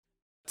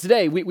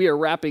Today, we are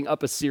wrapping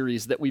up a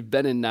series that we've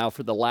been in now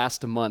for the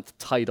last month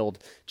titled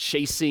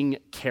Chasing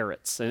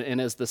Carrots. And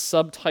as the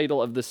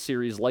subtitle of this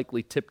series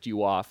likely tipped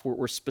you off,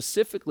 we're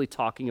specifically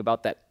talking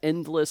about that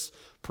endless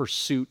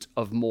pursuit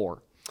of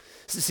more.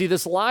 See,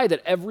 this lie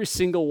that every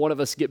single one of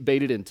us get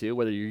baited into,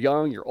 whether you're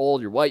young, you're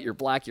old, you're white, you're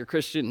black, you're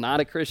Christian, not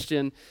a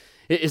Christian,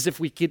 is if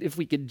we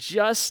could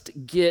just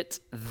get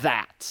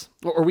that,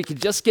 or we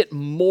could just get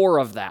more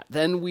of that,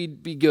 then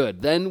we'd be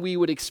good. Then we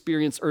would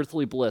experience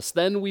earthly bliss.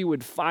 Then we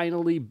would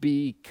finally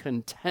be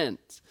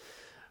content.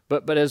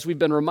 But as we've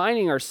been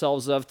reminding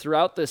ourselves of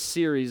throughout this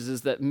series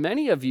is that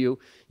many of you,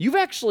 you've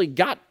actually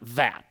got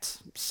that.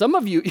 Some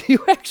of you,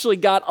 you actually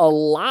got a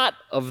lot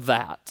of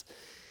that.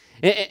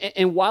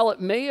 And while it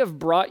may have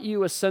brought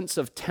you a sense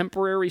of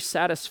temporary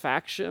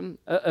satisfaction,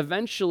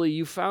 eventually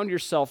you found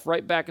yourself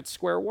right back at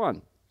square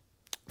one.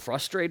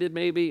 Frustrated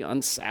maybe,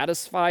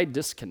 unsatisfied,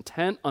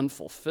 discontent,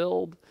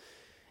 unfulfilled.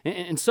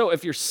 And so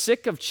if you're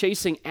sick of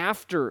chasing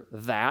after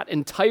that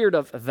and tired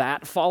of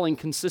that falling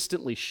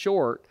consistently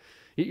short,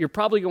 you're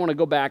probably going to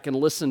go back and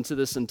listen to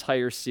this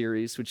entire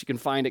series, which you can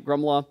find at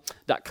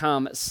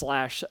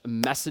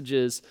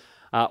grumlaw.com/messages.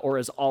 Or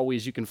as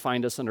always, you can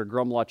find us under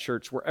Grumlaw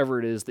Church, wherever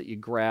it is that you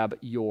grab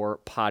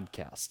your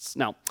podcasts.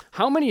 Now,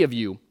 how many of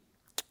you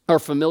are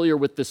familiar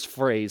with this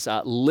phrase,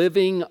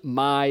 living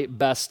my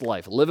best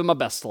life, living my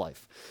best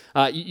life?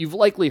 You've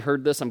likely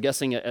heard this, I'm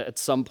guessing, at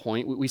some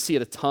point. We see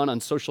it a ton on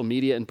social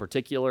media in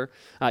particular,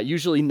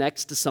 usually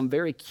next to some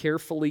very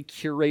carefully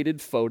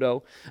curated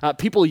photo.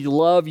 People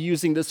love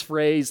using this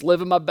phrase,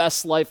 living my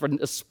best life,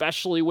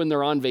 especially when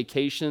they're on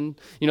vacation.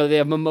 You know, they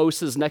have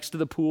mimosas next to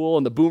the pool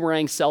and the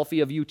boomerang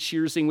selfie of you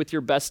cheersing with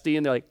your bestie,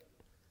 and they're like,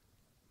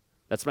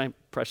 that's my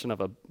impression of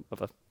a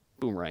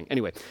boomerang.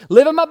 Anyway,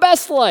 living my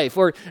best life.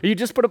 Or you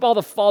just put up all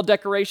the fall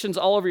decorations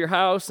all over your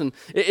house, and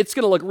it's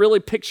going to look really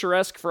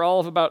picturesque for all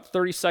of about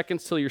 30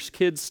 seconds till your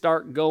kids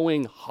start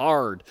going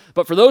hard.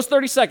 But for those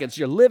 30 seconds,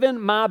 you're living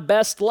my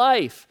best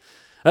life.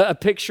 A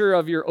picture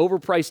of your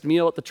overpriced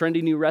meal at the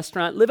trendy new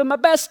restaurant, living my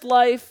best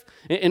life.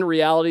 In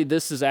reality,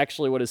 this is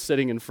actually what is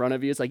sitting in front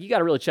of you. It's like, you got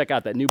to really check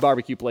out that new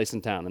barbecue place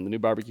in town. And the new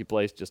barbecue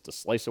place, just a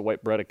slice of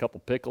white bread, a couple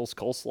pickles,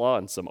 coleslaw,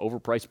 and some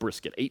overpriced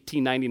brisket.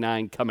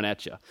 $18.99 coming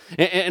at you.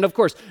 And of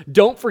course,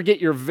 don't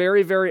forget your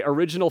very, very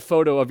original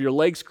photo of your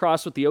legs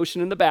crossed with the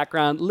ocean in the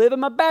background, living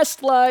my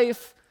best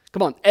life.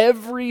 Come on,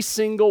 every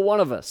single one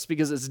of us,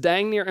 because it's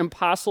dang near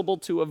impossible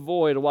to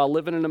avoid while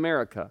living in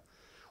America.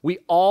 We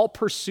all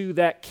pursue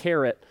that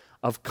carrot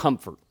of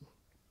comfort.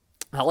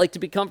 I like to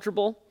be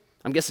comfortable.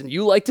 I'm guessing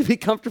you like to be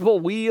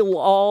comfortable. We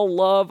all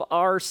love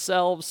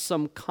ourselves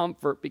some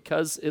comfort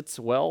because it's,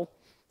 well,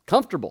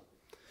 comfortable.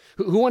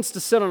 Who wants to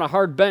sit on a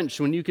hard bench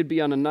when you could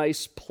be on a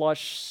nice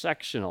plush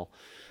sectional?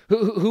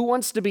 Who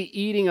wants to be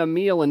eating a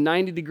meal in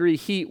 90-degree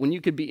heat when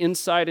you could be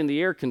inside in the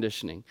air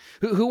conditioning?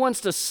 Who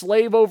wants to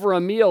slave over a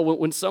meal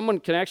when someone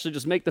can actually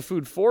just make the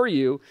food for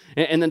you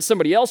and then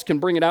somebody else can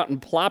bring it out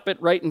and plop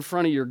it right in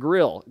front of your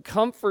grill?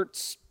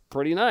 Comfort's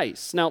pretty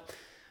nice. Now,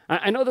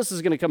 I know this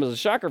is going to come as a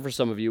shocker for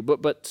some of you,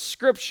 but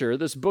Scripture,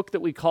 this book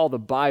that we call the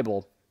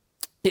Bible,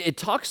 it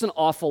talks an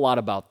awful lot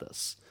about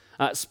this.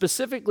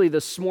 Specifically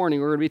this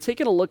morning, we're going to be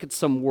taking a look at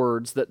some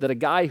words that a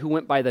guy who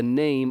went by the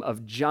name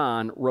of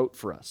John wrote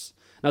for us.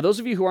 Now,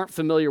 those of you who aren't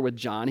familiar with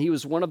John, he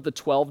was one of the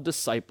 12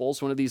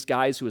 disciples, one of these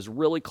guys who was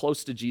really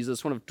close to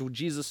Jesus, one of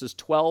Jesus'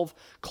 12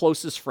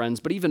 closest friends.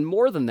 But even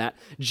more than that,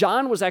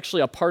 John was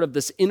actually a part of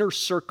this inner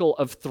circle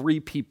of three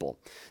people.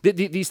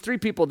 These three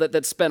people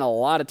that spent a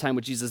lot of time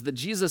with Jesus, that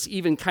Jesus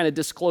even kind of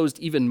disclosed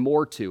even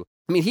more to.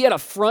 I mean, he had a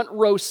front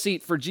row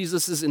seat for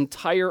Jesus'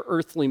 entire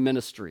earthly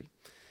ministry.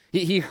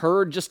 He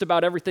heard just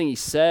about everything he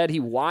said.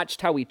 He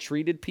watched how he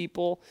treated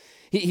people.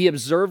 He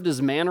observed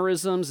his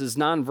mannerisms, his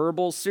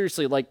nonverbals,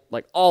 seriously, like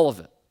all of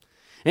it.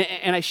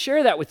 And I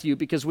share that with you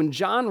because when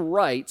John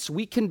writes,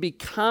 we can be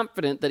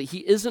confident that he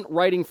isn't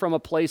writing from a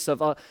place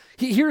of,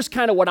 here's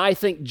kind of what I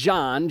think,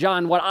 John,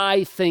 what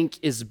I think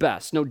is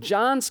best. No,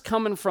 John's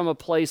coming from a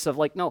place of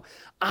like, no,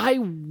 I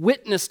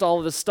witnessed all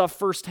of this stuff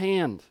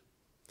firsthand.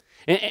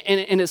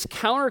 And as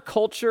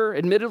counterculture,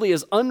 admittedly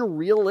as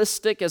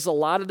unrealistic as a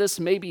lot of this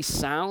maybe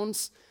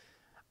sounds,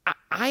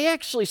 I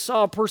actually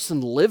saw a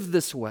person live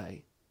this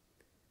way.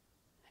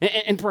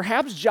 And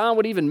perhaps John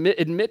would even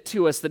admit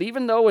to us that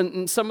even though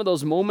in some of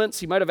those moments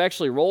he might have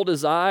actually rolled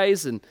his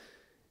eyes and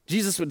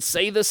Jesus would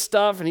say this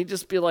stuff and he'd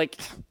just be like,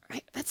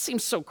 that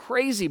seems so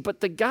crazy,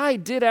 but the guy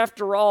did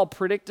after all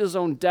predict his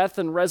own death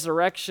and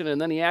resurrection and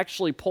then he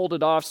actually pulled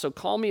it off. So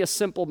call me a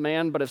simple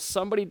man, but if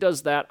somebody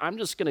does that, I'm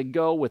just going to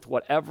go with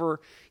whatever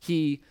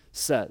he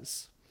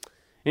says.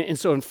 And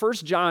so in 1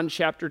 John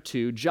chapter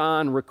 2,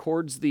 John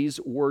records these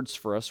words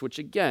for us, which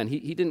again,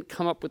 he didn't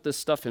come up with this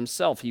stuff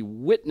himself. He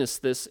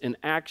witnessed this in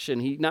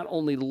action. He not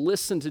only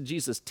listened to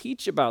Jesus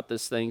teach about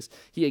these things,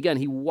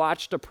 he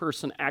watched a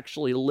person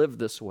actually live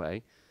this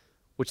way,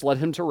 which led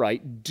him to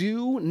write,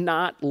 "Do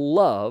not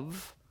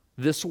love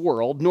this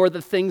world, nor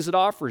the things it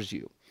offers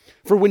you.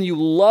 For when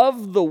you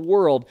love the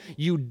world,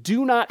 you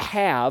do not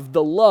have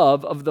the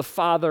love of the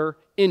Father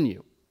in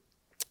you."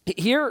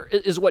 Here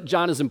is what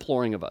John is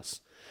imploring of us.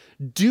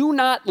 do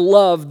not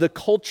love the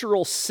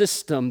cultural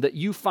system that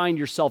you find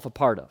yourself a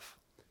part of.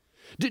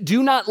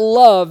 Do not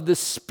love the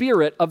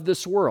spirit of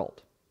this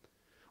world.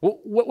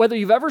 Whether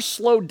you've ever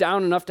slowed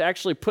down enough to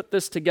actually put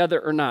this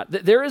together or not,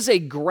 there is a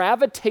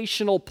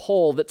gravitational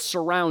pull that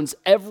surrounds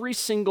every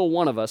single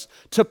one of us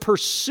to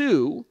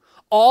pursue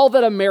all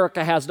that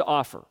America has to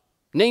offer.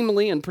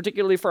 Namely, and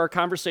particularly for our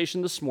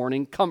conversation this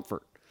morning,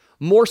 comfort.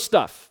 More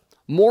stuff,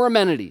 more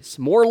amenities,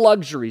 more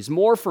luxuries,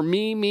 more for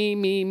me, me,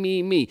 me,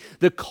 me, me.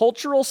 The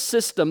cultural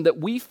system that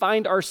we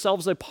find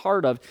ourselves a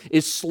part of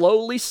is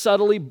slowly,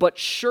 subtly, but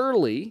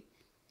surely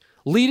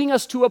leading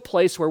us to a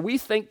place where we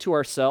think to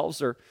ourselves,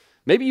 or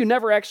maybe you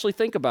never actually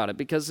think about it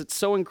because it's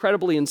so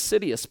incredibly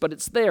insidious, but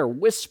it's there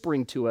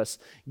whispering to us,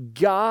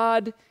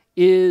 God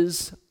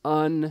is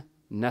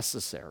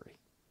unnecessary.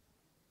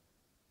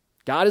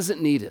 God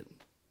isn't needed.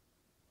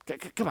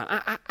 Come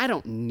on, I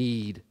don't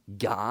need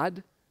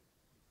God.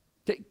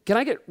 Can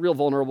I get real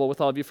vulnerable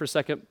with all of you for a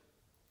second?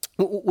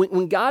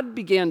 When God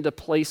began to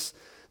place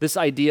this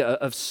idea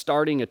of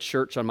starting a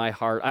church on my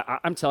heart,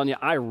 I'm telling you,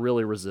 I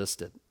really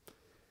resisted.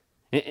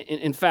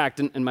 In fact,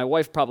 and my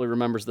wife probably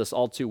remembers this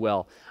all too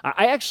well,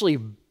 I actually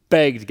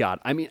begged God.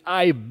 I mean,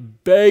 I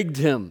begged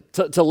him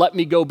to let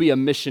me go be a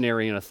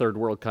missionary in a third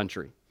world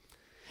country.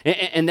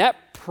 And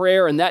that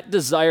prayer and that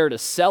desire to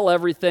sell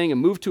everything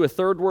and move to a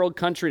third world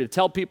country to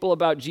tell people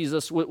about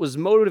Jesus was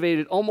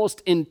motivated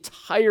almost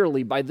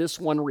entirely by this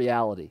one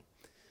reality.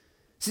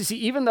 See,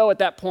 even though at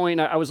that point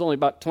I was only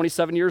about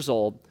 27 years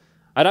old,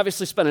 I'd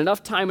obviously spent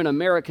enough time in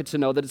America to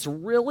know that it's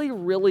really,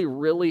 really,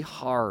 really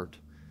hard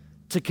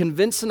to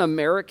convince an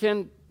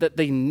American that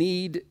they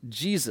need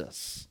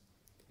Jesus.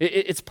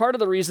 It's part of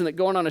the reason that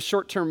going on a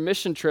short-term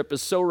mission trip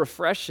is so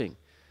refreshing.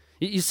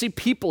 You see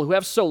people who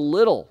have so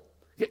little.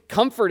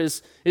 Comfort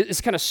is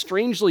kind of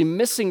strangely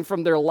missing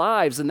from their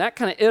lives, and that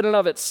kind of in and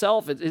of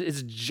itself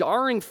is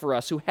jarring for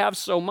us who have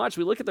so much.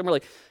 We look at them, we're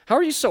like, how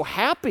are you so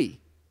happy?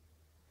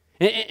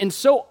 And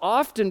so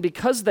often,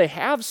 because they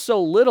have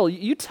so little,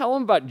 you tell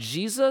them about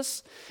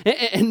Jesus,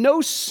 and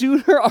no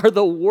sooner are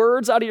the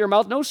words out of your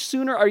mouth, no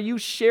sooner are you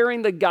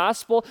sharing the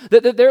gospel,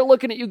 that they're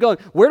looking at you going,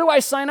 where do I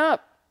sign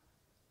up?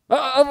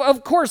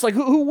 Of course, like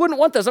who wouldn't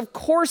want this? Of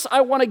course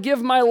I want to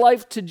give my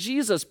life to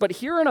Jesus, but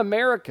here in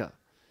America,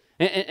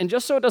 and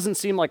just so it doesn't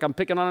seem like I'm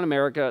picking on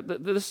America,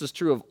 this is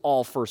true of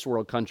all first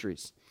world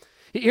countries.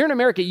 Here in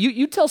America,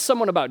 you tell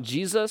someone about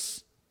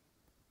Jesus,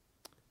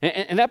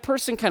 and that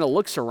person kind of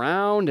looks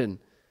around and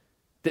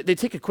they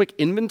take a quick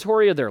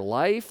inventory of their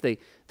life.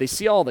 They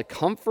see all the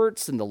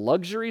comforts and the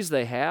luxuries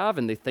they have,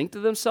 and they think to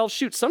themselves,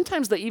 shoot,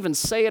 sometimes they even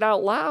say it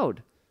out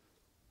loud.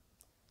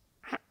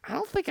 I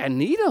don't think I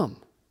need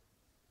them.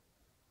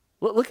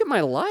 Look at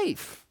my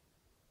life.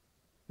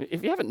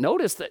 If you haven't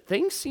noticed, that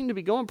things seem to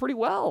be going pretty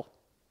well.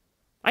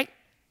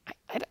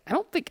 I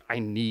don't think I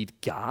need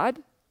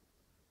God.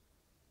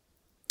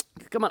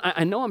 Come on,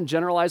 I know I'm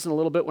generalizing a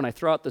little bit when I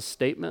throw out this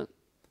statement,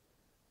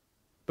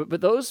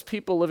 but those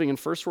people living in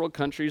first world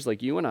countries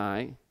like you and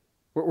I,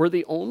 we're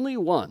the only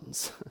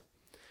ones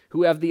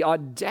who have the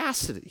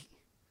audacity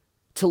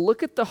to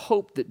look at the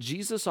hope that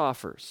Jesus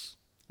offers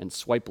and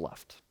swipe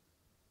left.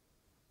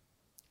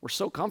 We're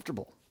so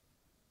comfortable.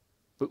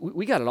 But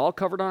we got it all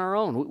covered on our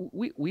own.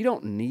 We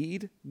don't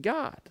need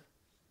God.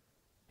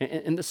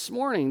 And this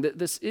morning,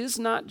 this is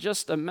not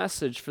just a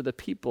message for the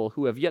people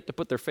who have yet to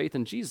put their faith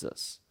in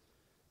Jesus.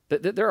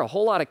 There are a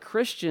whole lot of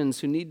Christians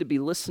who need to be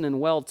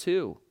listening well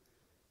too.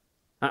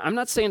 I'm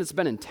not saying it's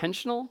been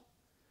intentional,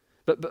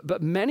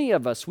 but many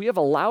of us, we have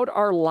allowed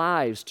our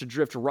lives to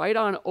drift right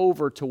on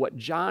over to what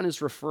John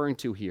is referring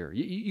to here.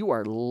 You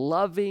are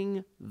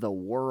loving the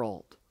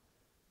world.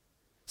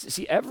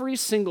 See, every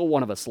single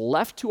one of us,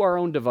 left to our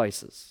own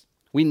devices,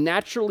 we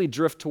naturally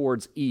drift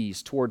towards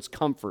ease, towards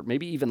comfort,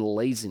 maybe even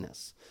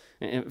laziness.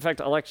 In fact,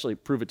 I'll actually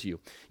prove it to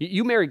you.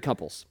 You married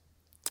couples,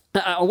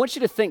 I want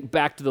you to think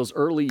back to those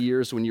early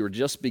years when you were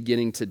just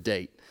beginning to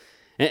date.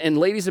 And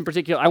ladies in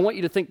particular, I want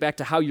you to think back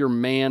to how your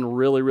man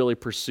really, really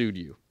pursued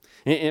you.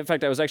 In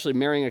fact, I was actually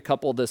marrying a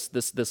couple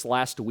this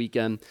last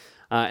weekend,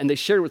 and they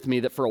shared with me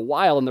that for a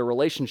while in their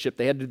relationship,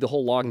 they had to do the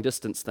whole long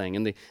distance thing.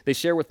 And they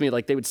shared with me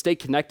like they would stay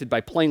connected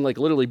by playing like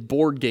literally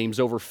board games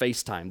over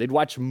FaceTime. They'd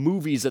watch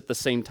movies at the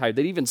same time.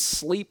 They'd even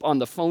sleep on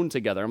the phone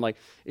together. I'm like,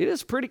 it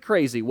is pretty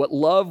crazy what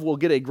love will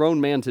get a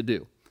grown man to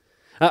do.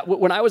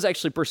 When I was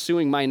actually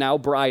pursuing my now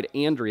bride,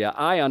 Andrea,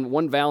 on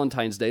one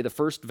Valentine's Day, the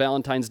first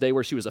Valentine's Day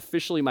where she was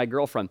officially my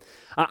girlfriend,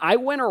 I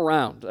went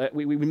around,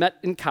 we met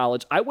in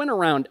college, I went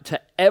around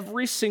to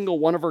every single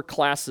one of her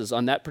classes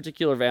on that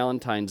particular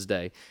Valentine's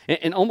Day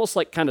and almost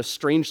like kind of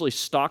strangely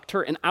stalked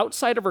her. And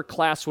outside of her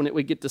class, when it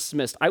would get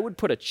dismissed, I would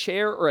put a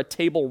chair or a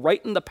table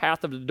right in the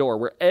path of the door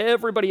where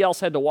everybody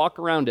else had to walk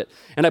around it.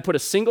 And I put a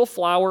single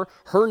flower,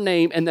 her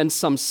name, and then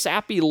some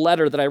sappy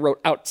letter that I wrote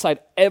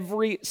outside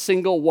every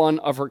single one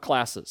of her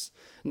classes.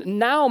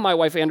 Now my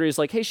wife Andrea is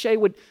like, hey Shay,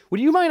 would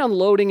you mind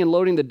unloading and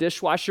loading the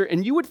dishwasher?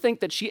 And you would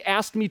think that she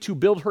asked me to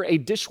build her a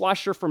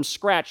dishwasher from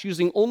scratch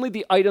using only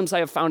the items I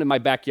have found in my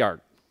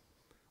backyard.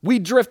 We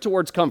drift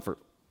towards comfort.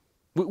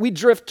 We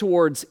drift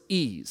towards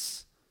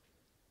ease.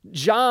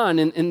 John,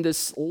 in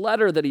this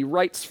letter that he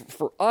writes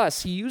for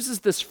us, he uses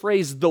this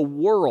phrase, the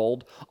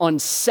world, on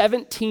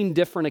 17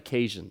 different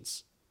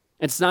occasions.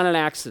 It's not an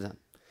accident.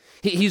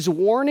 He's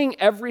warning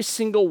every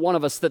single one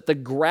of us that the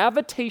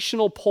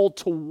gravitational pull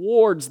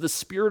towards the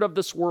spirit of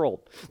this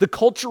world, the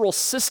cultural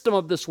system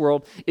of this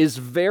world, is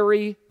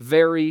very,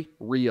 very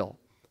real.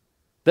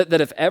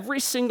 That if every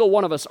single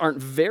one of us aren't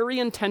very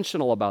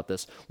intentional about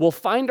this, we'll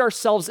find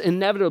ourselves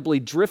inevitably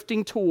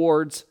drifting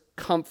towards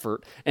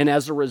comfort, and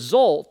as a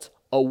result,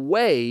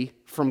 away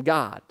from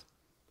God.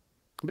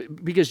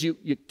 Because you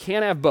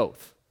can't have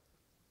both,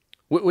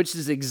 which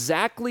is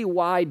exactly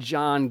why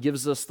John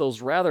gives us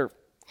those rather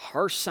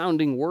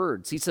harsh-sounding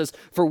words. He says,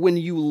 "For when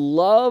you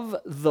love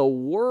the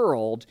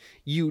world,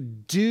 you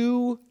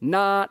do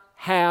not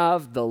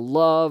have the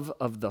love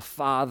of the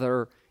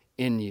Father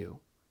in you."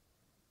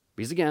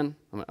 Because again,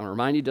 I'm going to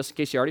remind you, just in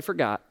case you already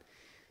forgot,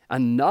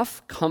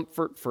 enough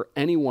comfort for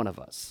any one of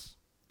us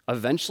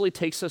eventually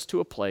takes us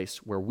to a place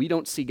where we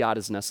don't see God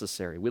as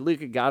necessary. We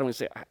look at God and we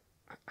say, I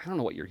don't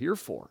know what you're here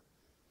for.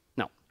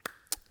 Now,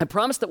 I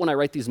promise that when I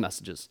write these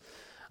messages,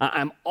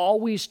 I'm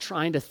always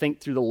trying to think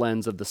through the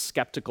lens of the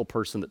skeptical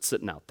person that's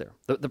sitting out there,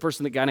 the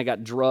person that kind of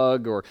got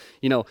drugged or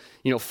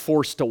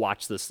forced to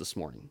watch this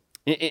morning.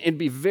 It'd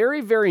be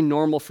very, very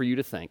normal for you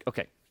to think,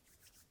 okay,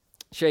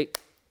 Shay,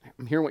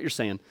 I'm hearing what you're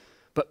saying,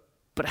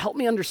 but help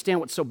me understand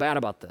what's so bad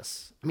about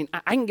this. I mean,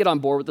 I can get on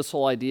board with this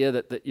whole idea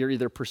that you're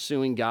either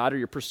pursuing God or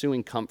you're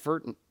pursuing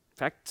comfort. In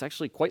fact, it's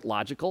actually quite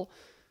logical,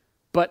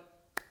 but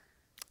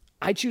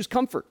I choose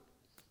comfort.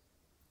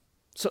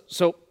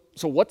 So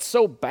what's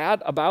so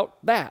bad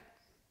about that?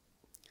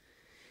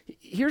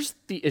 Here's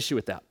the issue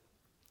with that.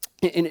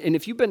 And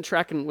if you've been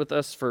tracking with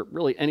us for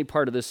really any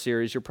part of this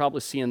series, you're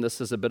probably seeing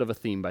this as a bit of a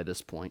theme by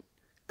this point.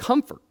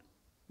 Comfort.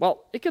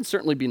 Well, it can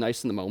certainly be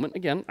nice in the moment.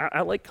 Again,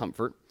 I like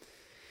comfort.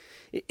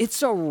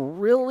 It's a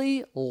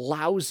really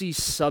lousy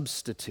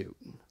substitute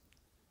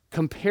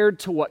compared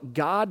to what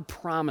God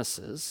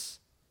promises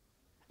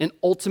and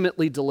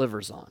ultimately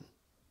delivers on.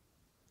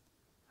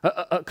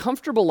 A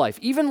comfortable life,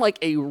 even like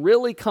a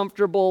really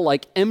comfortable,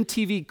 like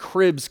MTV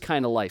Cribs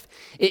kind of life,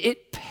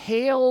 it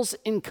pales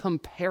in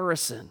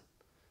comparison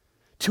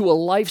to a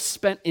life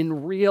spent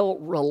in real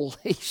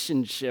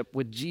relationship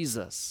with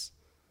Jesus.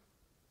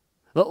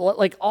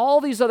 Like all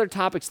these other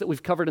topics that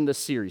we've covered in this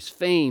series,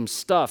 fame,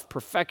 stuff,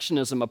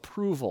 perfectionism,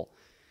 approval,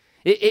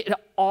 it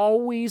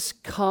always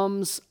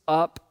comes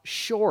up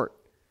short.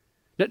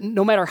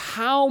 No matter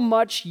how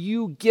much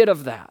you get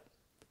of that,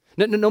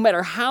 no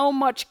matter how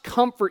much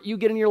comfort you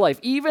get in your life,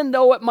 even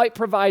though it might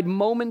provide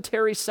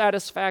momentary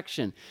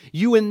satisfaction,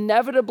 you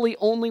inevitably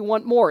only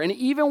want more. And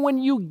even when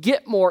you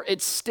get more,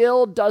 it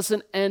still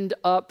doesn't end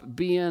up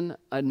being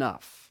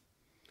enough.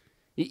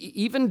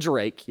 Even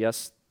Drake,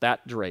 yes,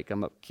 that Drake,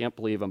 can't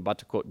believe I'm about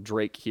to quote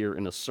Drake here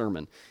in a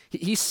sermon.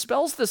 He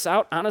spells this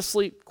out,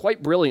 honestly,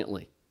 quite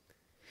brilliantly.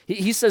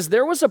 He says,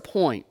 there was a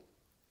point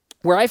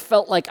where I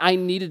felt like I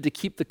needed to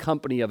keep the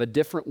company of a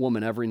different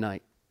woman every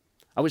night.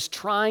 I was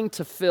trying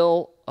to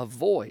fill a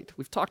void.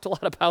 We've talked a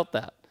lot about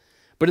that.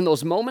 But in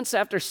those moments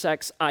after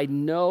sex, I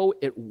know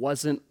it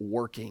wasn't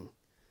working.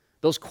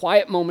 Those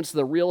quiet moments are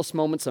the realest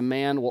moments a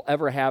man will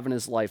ever have in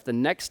his life. The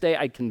next day,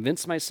 I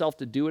convinced myself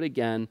to do it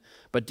again,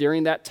 but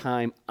during that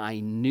time,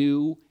 I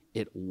knew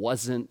it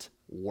wasn't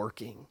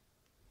working.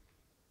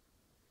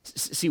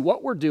 See,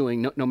 what we're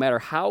doing, no matter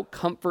how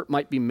comfort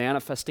might be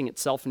manifesting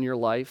itself in your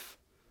life,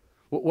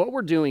 what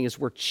we're doing is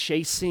we're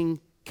chasing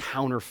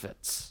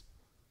counterfeits.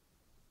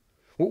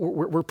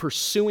 We're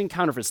pursuing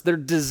counterfeits. They're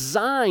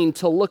designed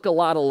to look a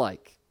lot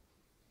alike.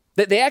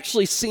 They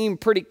actually seem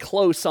pretty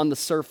close on the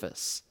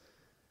surface.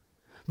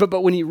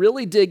 But when you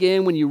really dig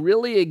in, when you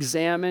really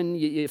examine,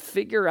 you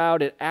figure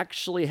out it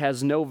actually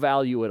has no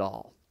value at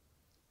all.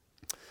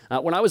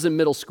 When I was in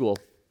middle school,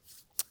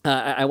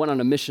 I went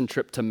on a mission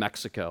trip to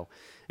Mexico.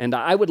 And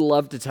I would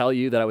love to tell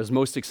you that I was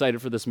most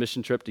excited for this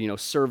mission trip to,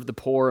 serve the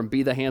poor and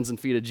be the hands and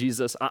feet of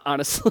Jesus.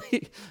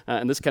 Honestly,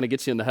 and this kind of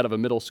gets you in the head of a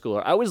middle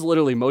schooler, I was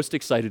literally most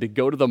excited to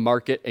go to the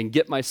market and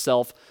get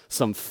myself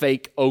some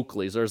fake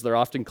Oakleys, or as they're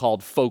often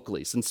called,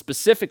 Folkleys, and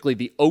specifically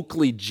the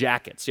Oakley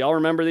jackets. Y'all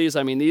remember these?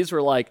 I mean, these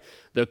were like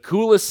the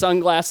coolest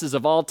sunglasses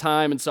of all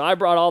time. And so I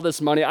brought all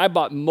this money. I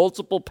bought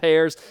multiple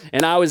pairs,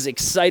 and I was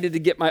excited to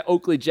get my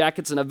Oakley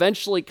jackets and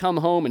eventually come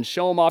home and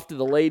show them off to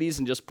the ladies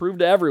and just prove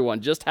to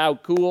everyone just how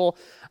cool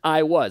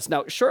I was.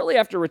 Now, shortly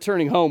after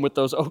returning home with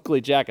those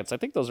Oakley jackets, I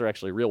think those are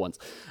actually real ones.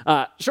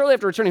 Shortly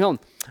after returning home,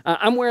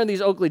 I'm wearing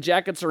these Oakley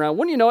jackets around.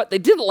 When you know it, they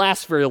didn't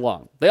last very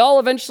long. They all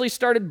eventually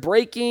started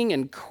breaking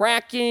and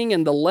cracking,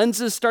 and the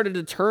lenses started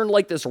to turn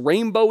like this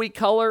rainbowy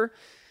color.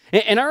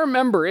 And I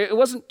remember it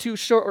wasn't too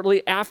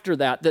shortly after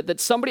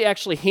that somebody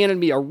actually handed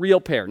me a real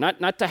pair,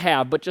 not to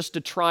have, but just to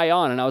try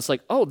on. And I was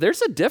like, oh,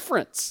 there's a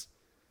difference.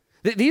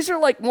 These are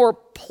like more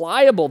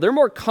pliable. They're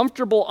more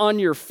comfortable on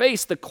your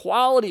face. The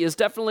quality is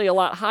definitely a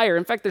lot higher.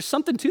 In fact, there's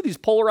something to these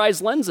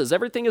polarized lenses.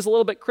 Everything is a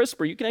little bit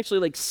crisper. You can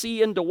actually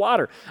see into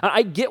water.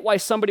 I get why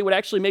somebody would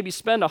actually maybe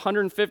spend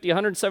 $150,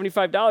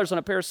 $175 on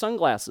a pair of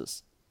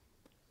sunglasses.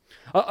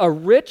 A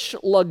rich,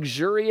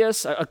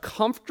 luxurious, a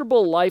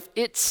comfortable life,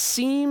 it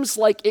seems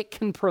like it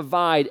can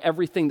provide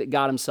everything that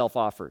God himself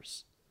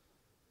offers.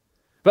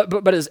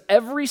 But as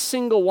every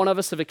single one of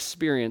us have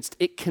experienced,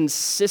 it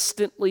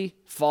consistently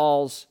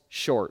falls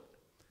short.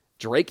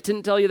 Drake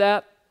didn't tell you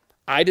that.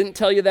 I didn't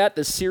tell you that.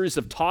 This series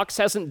of talks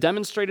hasn't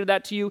demonstrated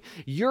that to you.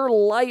 Your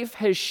life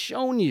has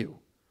shown you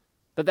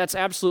that that's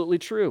absolutely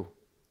true.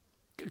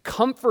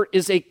 Comfort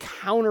is a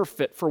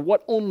counterfeit for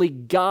what only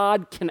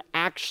God can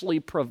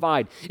actually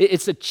provide.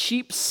 It's a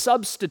cheap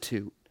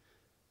substitute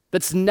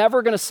that's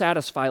never going to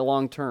satisfy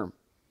long term.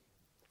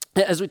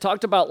 As we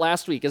talked about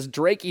last week, as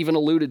Drake even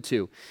alluded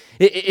to,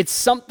 it's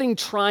something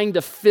trying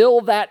to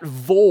fill that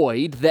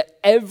void that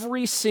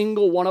every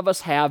single one of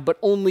us have, but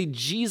only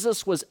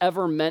Jesus was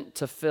ever meant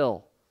to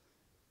fill.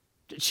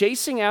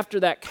 Chasing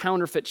after that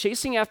counterfeit,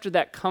 chasing after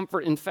that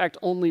comfort, in fact,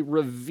 only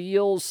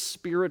reveals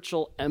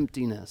spiritual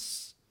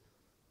emptiness.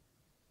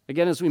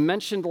 Again, as we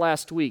mentioned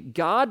last week,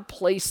 God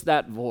placed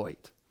that void.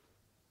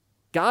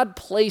 God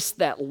placed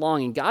that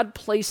longing. God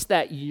placed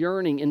that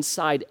yearning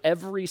inside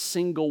every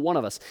single one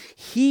of us.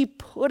 He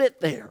put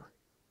it there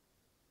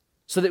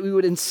so that we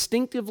would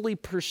instinctively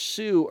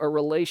pursue a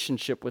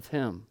relationship with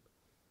him.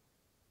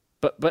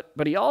 But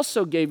he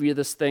also gave you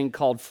this thing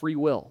called free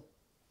will.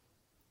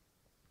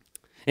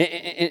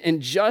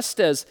 And just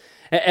as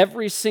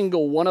every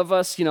single one of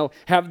us,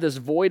 have this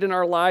void in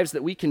our lives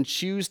that we can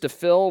choose to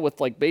fill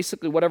with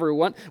basically whatever we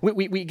want,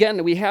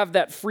 we have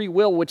that free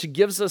will, which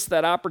gives us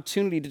that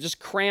opportunity to just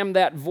cram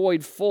that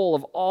void full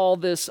of all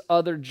this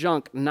other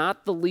junk,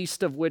 not the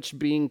least of which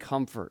being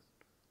comfort.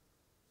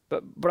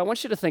 But I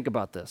want you to think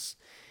about this.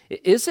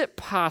 Is it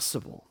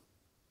possible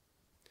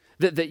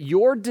that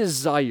your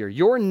desire,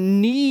 your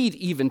need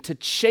even to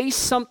chase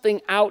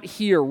something out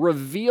here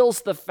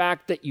reveals the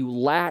fact that you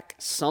lack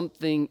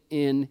something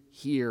in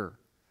here?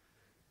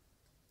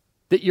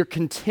 That your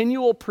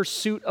continual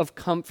pursuit of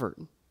comfort,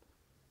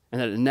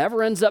 and that it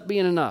never ends up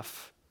being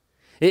enough,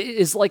 it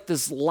is like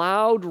this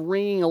loud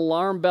ringing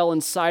alarm bell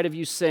inside of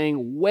you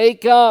saying,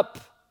 wake up,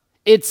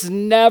 it's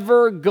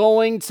never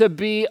going to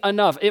be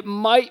enough. It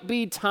might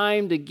be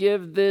time to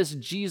give this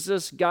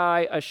Jesus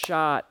guy a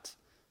shot.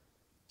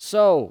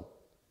 So,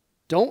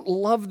 don't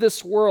love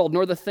this world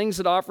nor the things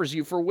it offers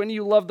you, for when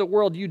you love the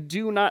world, you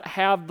do not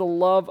have the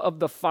love of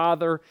the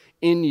Father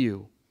in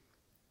you.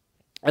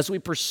 As we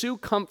pursue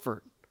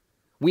comfort,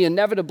 we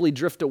inevitably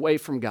drift away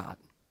from God.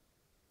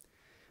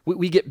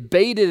 We get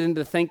baited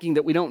into thinking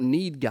that we don't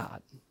need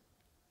God.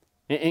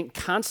 And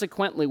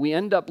consequently, we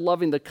end up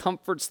loving the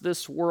comforts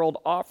this world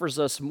offers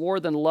us more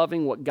than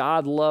loving what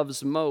God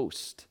loves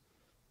most,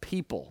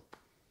 people.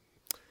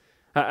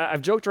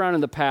 I've joked around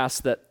in the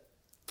past that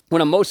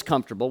when I'm most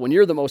comfortable, when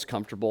you're the most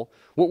comfortable,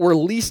 we're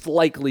least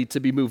likely to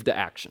be moved to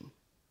action.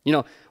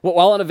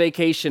 While on a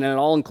vacation at an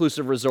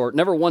all-inclusive resort,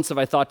 never once have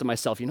I thought to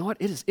myself,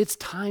 it's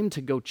time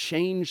to go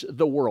change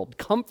the world.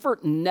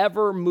 Comfort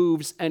never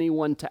moves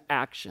anyone to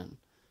action.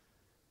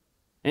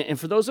 And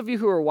for those of you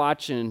who are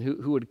watching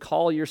who would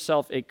call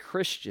yourself a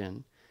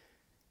Christian,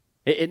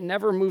 it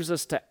never moves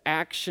us to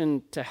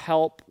action to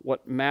help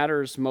what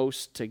matters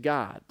most to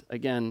God.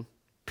 Again,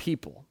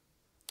 people.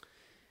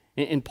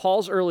 In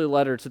Paul's early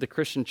letter to the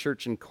Christian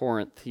church in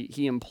Corinth,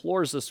 he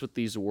implores us with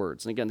these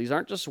words. And again, these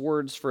aren't just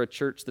words for a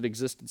church that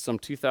existed some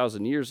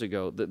 2,000 years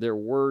ago, they're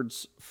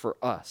words for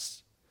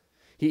us.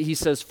 He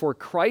says, "For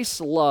Christ's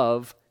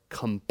love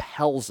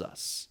compels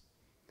us,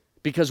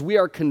 because we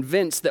are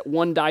convinced that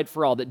one died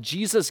for all, that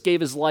Jesus gave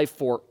his life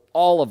for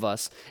all of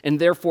us, and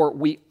therefore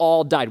we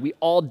all died. We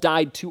all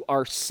died to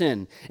our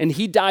sin. And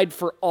he died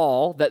for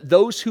all, that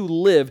those who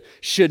live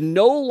should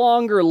no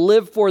longer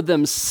live for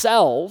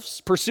themselves,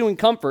 pursuing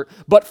comfort,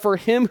 but for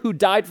him who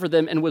died for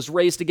them and was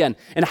raised again."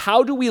 And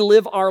how do we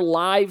live our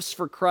lives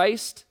for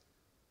Christ?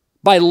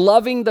 By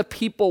loving the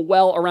people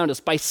well around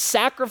us, by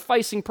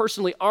sacrificing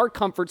personally our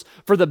comforts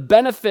for the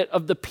benefit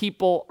of the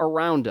people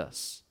around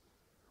us.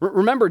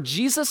 Remember,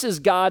 Jesus is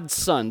God's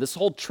Son. This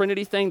whole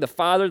Trinity thing, the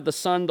Father, the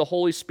Son, the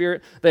Holy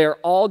Spirit, they are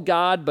all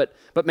God, but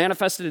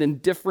manifested in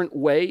different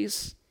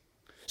ways.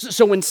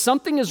 So when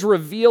something is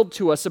revealed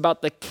to us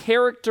about the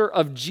character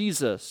of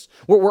Jesus,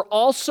 we're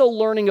also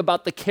learning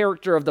about the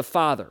character of the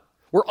Father.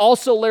 We're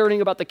also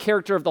learning about the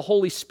character of the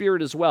Holy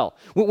Spirit as well.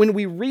 When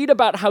we read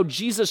about how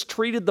Jesus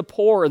treated the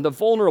poor and the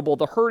vulnerable,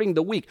 the hurting,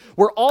 the weak,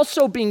 we're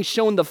also being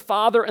shown the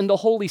Father and the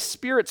Holy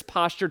Spirit's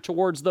posture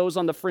towards those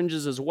on the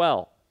fringes as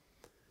well.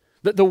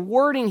 The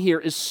wording here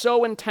is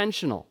so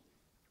intentional.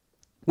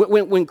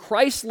 When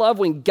Christ's love,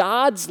 when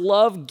God's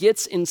love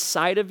gets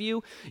inside of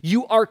you,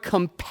 you are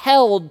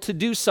compelled to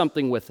do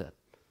something with it.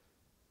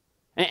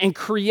 And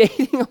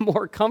creating a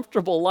more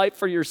comfortable life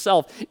for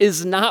yourself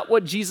is not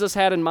what Jesus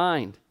had in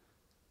mind.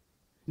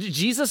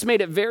 Jesus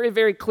made it very,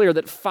 very clear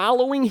that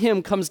following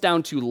him comes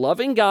down to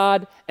loving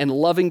God and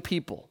loving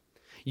people.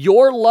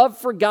 Your love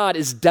for God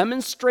is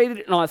demonstrated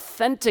and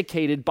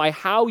authenticated by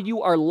how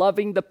you are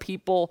loving the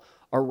people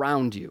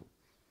around you.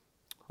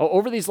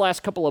 Over these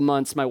last couple of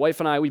months, my wife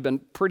and I, we've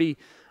been pretty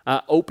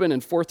open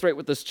and forthright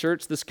with this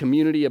church, this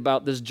community,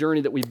 about this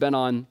journey that we've been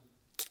on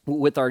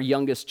with our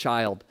youngest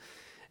child,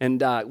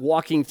 and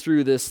walking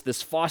through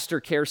this foster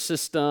care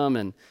system,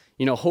 and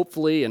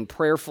hopefully and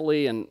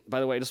prayerfully. And by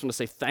the way, I just want to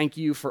say thank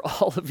you for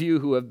all of you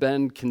who have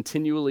been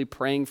continually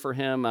praying for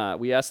him.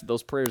 We ask that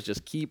those prayers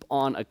just keep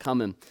on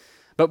a-coming.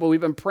 But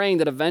we've been praying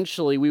that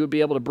eventually we would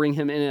be able to bring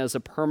him in as a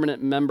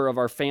permanent member of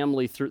our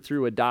family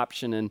through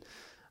adoption. And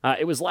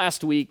it was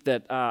last week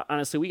that,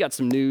 honestly, we got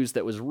some news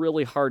that was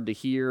really hard to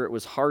hear. It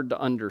was hard to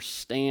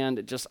understand.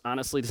 It just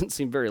honestly didn't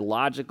seem very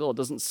logical. It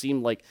doesn't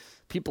seem like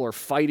people are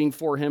fighting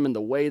for him in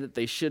the way that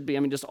they should be. I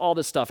mean, just all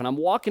this stuff. And I'm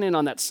walking in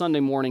on that Sunday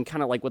morning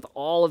kind of like with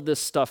all of this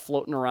stuff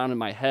floating around in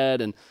my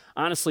head and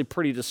honestly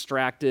pretty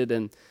distracted.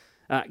 And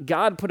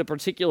God put a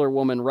particular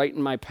woman right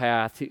in my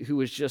path who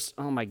was just,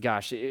 oh my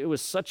gosh, it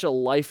was such a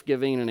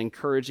life-giving and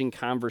encouraging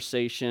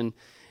conversation.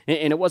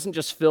 And it wasn't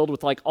just filled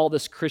with like all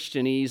this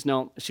Christianese.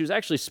 No, she was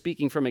actually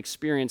speaking from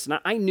experience. And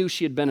I knew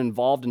she had been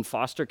involved in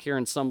foster care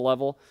in some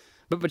level,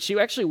 but she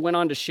actually went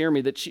on to share me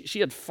that she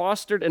had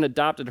fostered and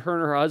adopted, her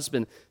and her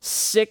husband,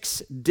 6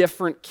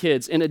 different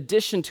kids in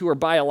addition to her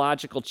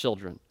biological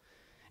children.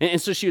 And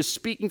so she was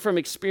speaking from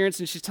experience,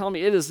 and she's telling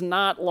me it is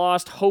not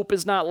lost. Hope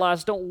is not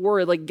lost. Don't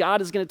worry. Like,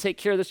 God is going to take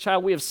care of this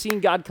child. We have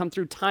seen God come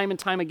through time and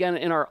time again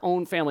in our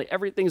own family.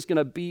 Everything's going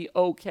to be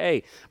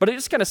okay. But I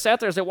just kind of sat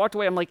there as I walked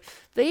away. I'm like,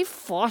 they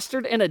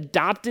fostered and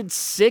adopted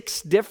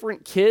 6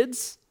 different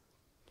kids?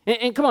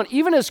 And come on,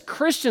 even as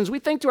Christians, we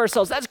think to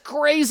ourselves, that's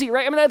crazy,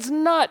 right? I mean, that's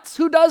nuts.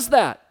 Who does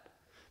that?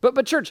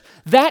 But church,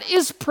 that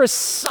is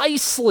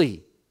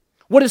precisely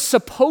what is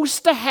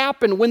supposed to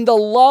happen when the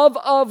love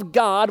of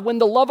God, when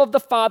the love of the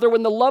Father,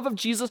 when the love of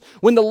Jesus,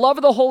 when the love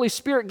of the Holy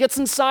Spirit gets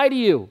inside of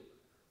you.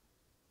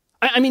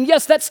 I mean,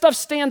 yes, that stuff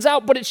stands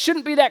out, but it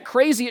shouldn't be that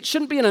crazy. It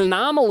shouldn't be an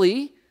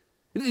anomaly.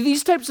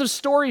 These types of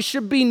stories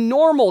should be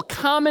normal,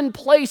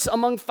 commonplace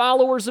among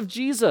followers of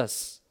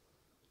Jesus.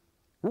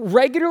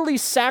 Regularly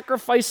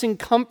sacrificing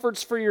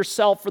comforts for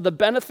yourself for the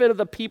benefit of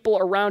the people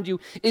around you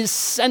is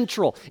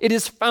central. It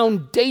is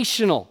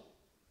foundational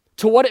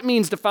to what it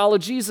means to follow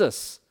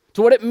Jesus,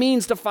 to what it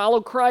means to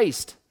follow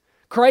Christ.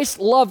 Christ's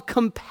love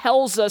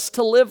compels us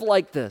to live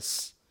like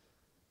this.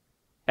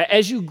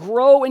 As you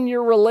grow in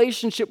your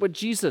relationship with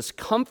Jesus,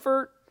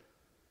 comfort,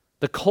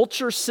 the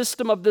culture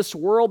system of this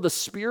world, the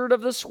spirit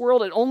of this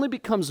world, it only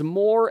becomes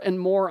more and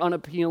more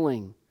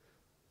unappealing.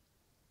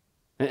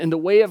 And the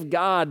way of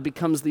God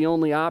becomes the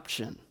only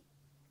option.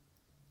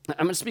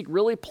 I'm going to speak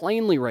really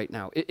plainly right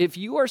now. If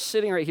you are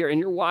sitting right here and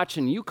you're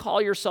watching, you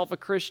call yourself a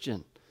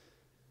Christian,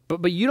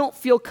 but you don't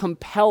feel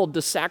compelled to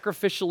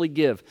sacrificially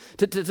give,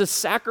 to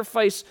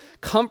sacrifice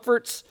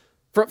comforts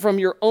from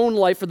your own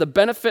life for the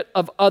benefit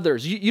of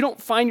others. You don't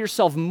find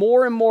yourself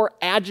more and more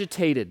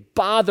agitated,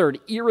 bothered,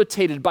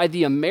 irritated by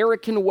the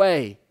American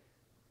way.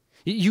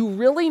 You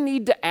really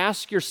need to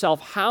ask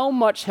yourself, how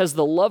much has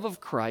the love of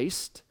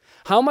Christ,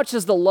 how much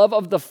has the love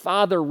of the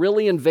Father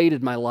really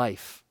invaded my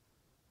life?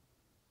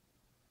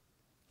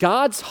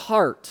 God's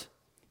heart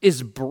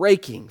is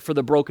breaking for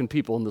the broken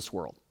people in this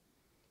world.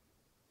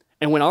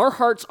 And when our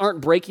hearts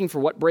aren't breaking for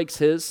what breaks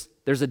His,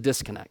 there's a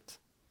disconnect.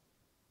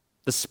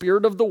 The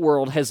spirit of the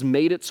world has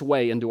made its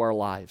way into our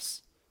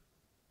lives.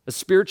 A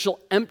spiritual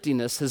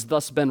emptiness has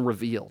thus been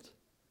revealed.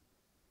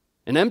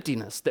 An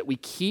emptiness that we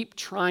keep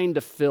trying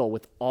to fill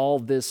with all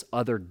this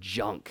other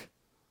junk,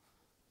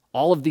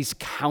 all of these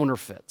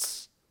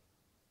counterfeits.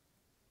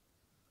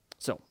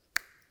 So,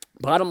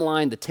 bottom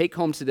line, the take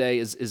home today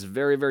is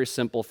very, very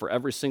simple for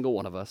every single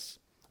one of us.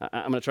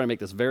 I'm going to try to make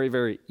this very,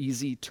 very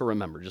easy to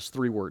remember. Just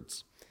 3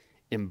 words.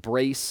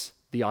 Embrace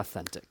the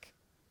authentic.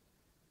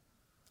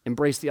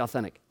 Embrace the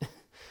authentic.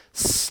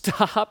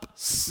 Stop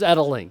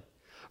settling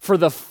for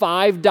the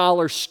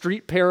 $5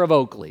 street pair of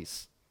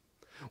Oakleys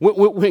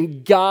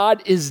when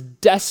God is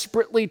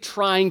desperately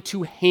trying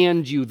to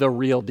hand you the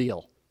real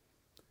deal.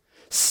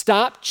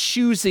 Stop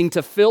choosing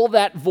to fill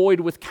that void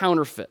with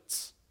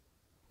counterfeits,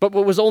 but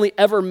what was only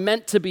ever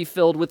meant to be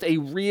filled with a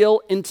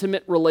real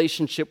intimate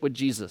relationship with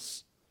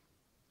Jesus.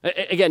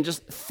 Again,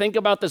 just think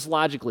about this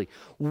logically.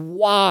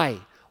 Why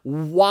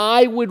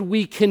would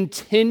we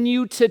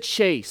continue to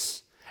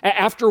chase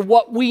after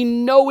what we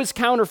know is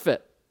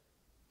counterfeit?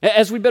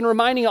 As we've been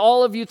reminding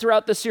all of you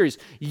throughout this series,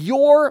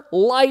 your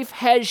life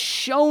has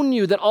shown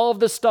you that all of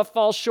this stuff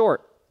falls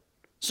short.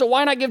 So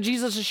why not give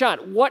Jesus a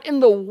shot? What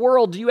in the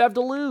world do you have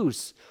to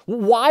lose?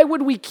 Why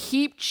would we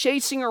keep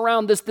chasing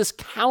around this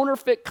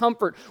counterfeit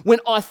comfort when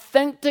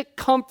authentic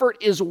comfort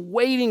is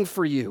waiting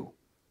for you?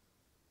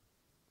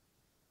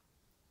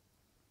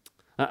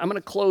 I'm going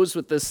to close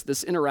with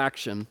this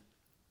interaction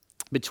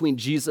between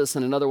Jesus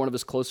and another one of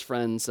his close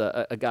friends,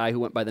 a guy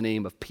who went by the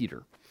name of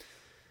Peter.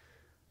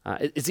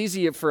 It's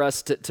easy for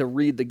us to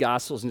read the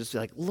Gospels and just be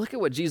like, look at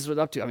what Jesus was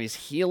up to. I mean, he's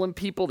healing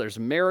people. There's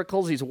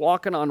miracles. He's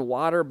walking on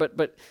water.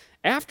 But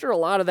after a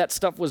lot of that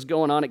stuff was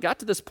going on, it got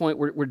to this point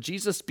where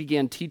Jesus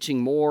began teaching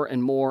more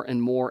and more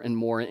and more and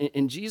more.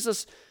 And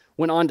Jesus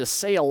went on to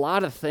say a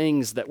lot of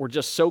things that were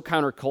just so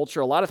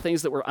counterculture, a lot of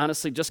things that were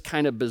honestly just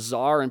kind of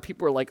bizarre. And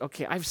people were like,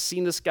 okay, I've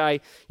seen this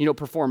guy,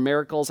 perform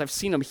miracles. I've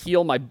seen him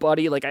heal my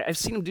buddy. Like, I've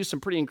seen him do some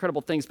pretty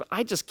incredible things, but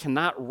I just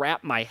cannot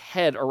wrap my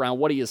head around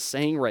what he is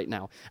saying right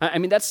now. I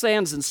mean, that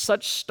stands in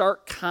such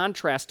stark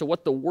contrast to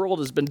what the world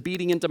has been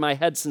beating into my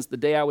head since the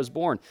day I was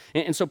born.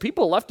 And so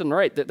people left and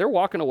right, they're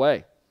walking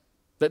away.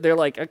 They're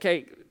like,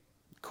 okay,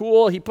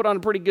 cool, he put on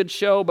a pretty good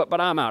show, but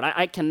I'm out.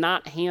 I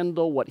cannot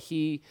handle what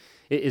he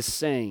is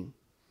saying.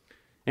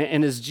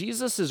 And as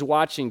Jesus is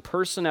watching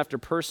person after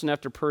person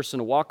after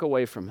person walk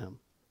away from him,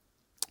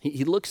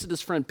 he looks at his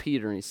friend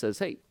Peter and he says,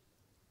 hey,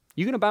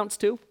 you gonna bounce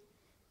too?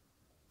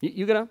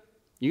 You gonna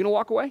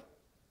walk away?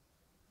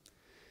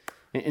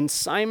 And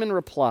Simon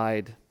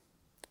replied,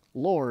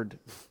 Lord,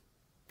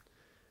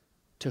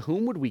 to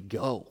whom would we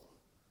go?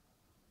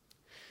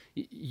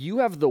 You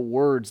have the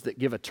words that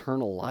give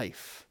eternal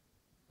life.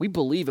 We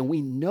believe and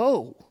we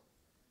know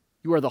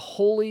you are the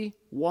Holy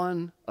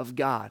One of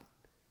God.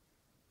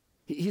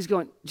 He's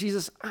going,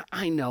 Jesus,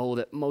 I know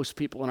that most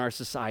people in our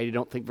society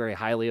don't think very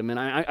highly of me.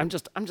 I'm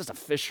just a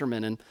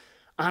fisherman, and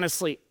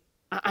honestly,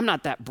 I'm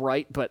not that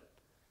bright, but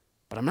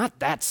I'm not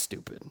that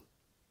stupid.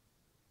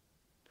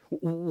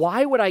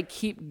 Why would I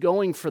keep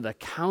going for the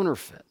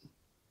counterfeit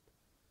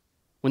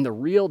when the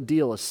real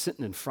deal is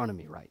sitting in front of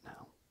me right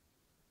now?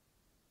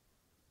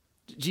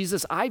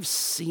 Jesus, I've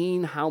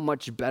seen how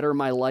much better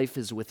my life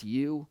is with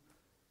you,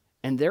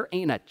 and there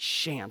ain't a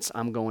chance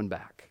I'm going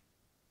back.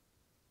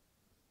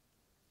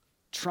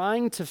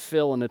 Trying to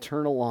fill an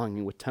eternal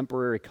longing with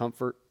temporary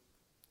comfort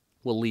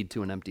will lead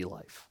to an empty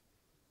life.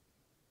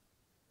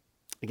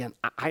 Again,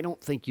 I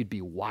don't think you'd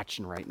be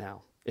watching right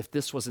now if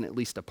this wasn't at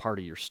least a part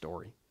of your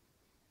story.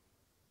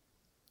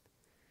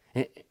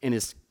 And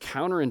as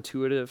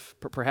counterintuitive,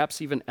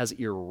 perhaps even as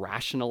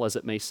irrational as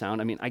it may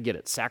sound, I mean, I get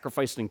it.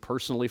 Sacrificing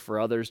personally for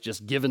others,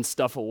 just giving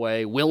stuff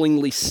away,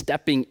 willingly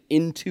stepping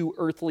into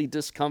earthly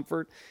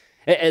discomfort.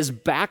 As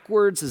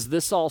backwards as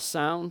this all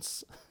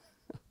sounds,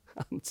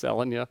 I'm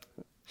telling you,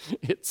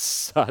 it's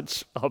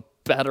such a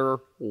better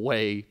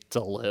way to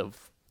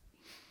live.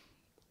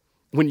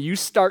 When you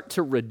start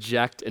to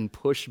reject and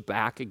push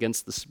back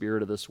against the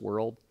spirit of this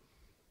world,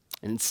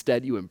 and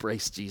instead you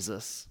embrace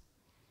Jesus,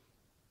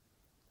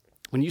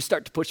 when you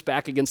start to push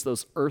back against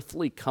those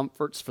earthly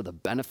comforts for the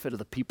benefit of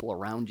the people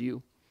around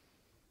you,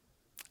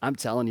 I'm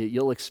telling you,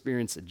 you'll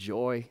experience a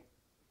joy,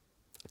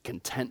 a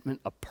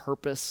contentment, a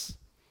purpose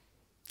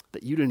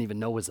that you didn't even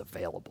know was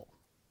available.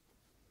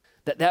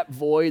 That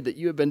void that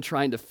you have been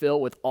trying to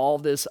fill with all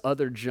this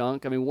other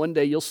junk, I mean, one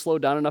day you'll slow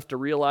down enough to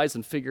realize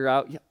and figure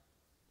out, yeah,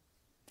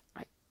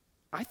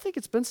 I think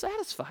it's been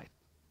satisfied.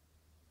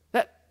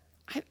 That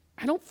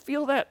I don't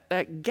feel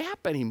that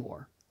gap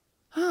anymore.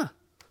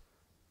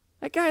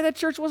 That guy at that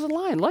church wasn't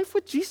lying. Life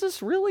with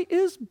Jesus really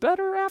is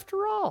better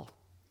after all.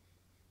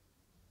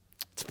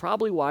 It's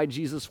probably why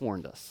Jesus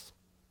warned us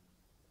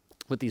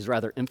with these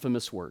rather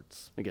infamous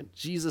words. Again,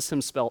 Jesus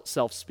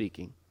himself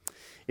speaking.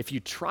 If you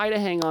try to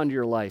hang on to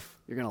your life,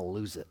 you're going to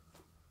lose it.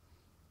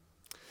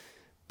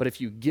 But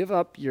if you give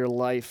up your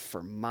life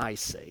for my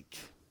sake,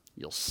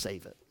 you'll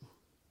save it.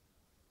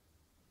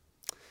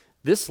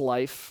 This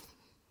life,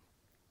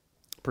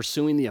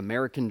 pursuing the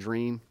American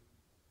dream,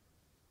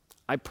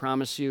 I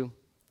promise you,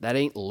 that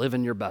ain't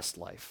living your best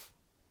life.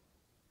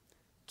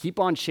 Keep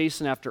on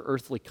chasing after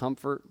earthly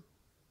comfort,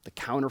 the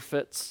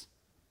counterfeits,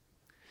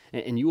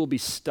 and you will be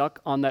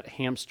stuck on that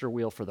hamster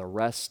wheel for the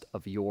rest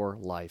of your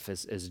life.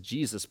 As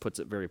Jesus puts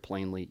it very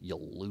plainly,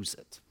 you'll lose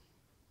it.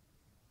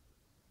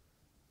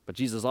 But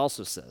Jesus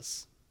also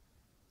says,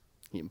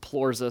 he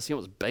implores us, he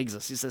almost begs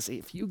us, he says, hey,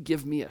 if you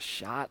give me a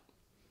shot,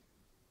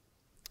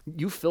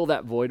 you fill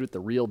that void with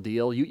the real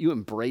deal, you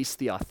embrace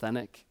the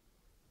authentic,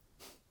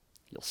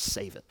 you'll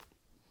save it.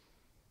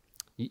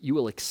 You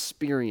will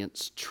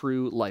experience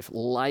true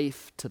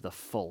life to the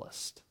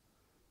fullest.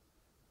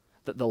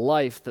 That the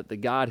life that the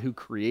God who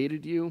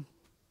created you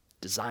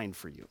designed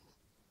for you.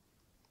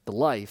 The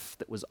life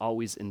that was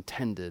always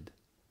intended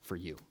for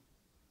you.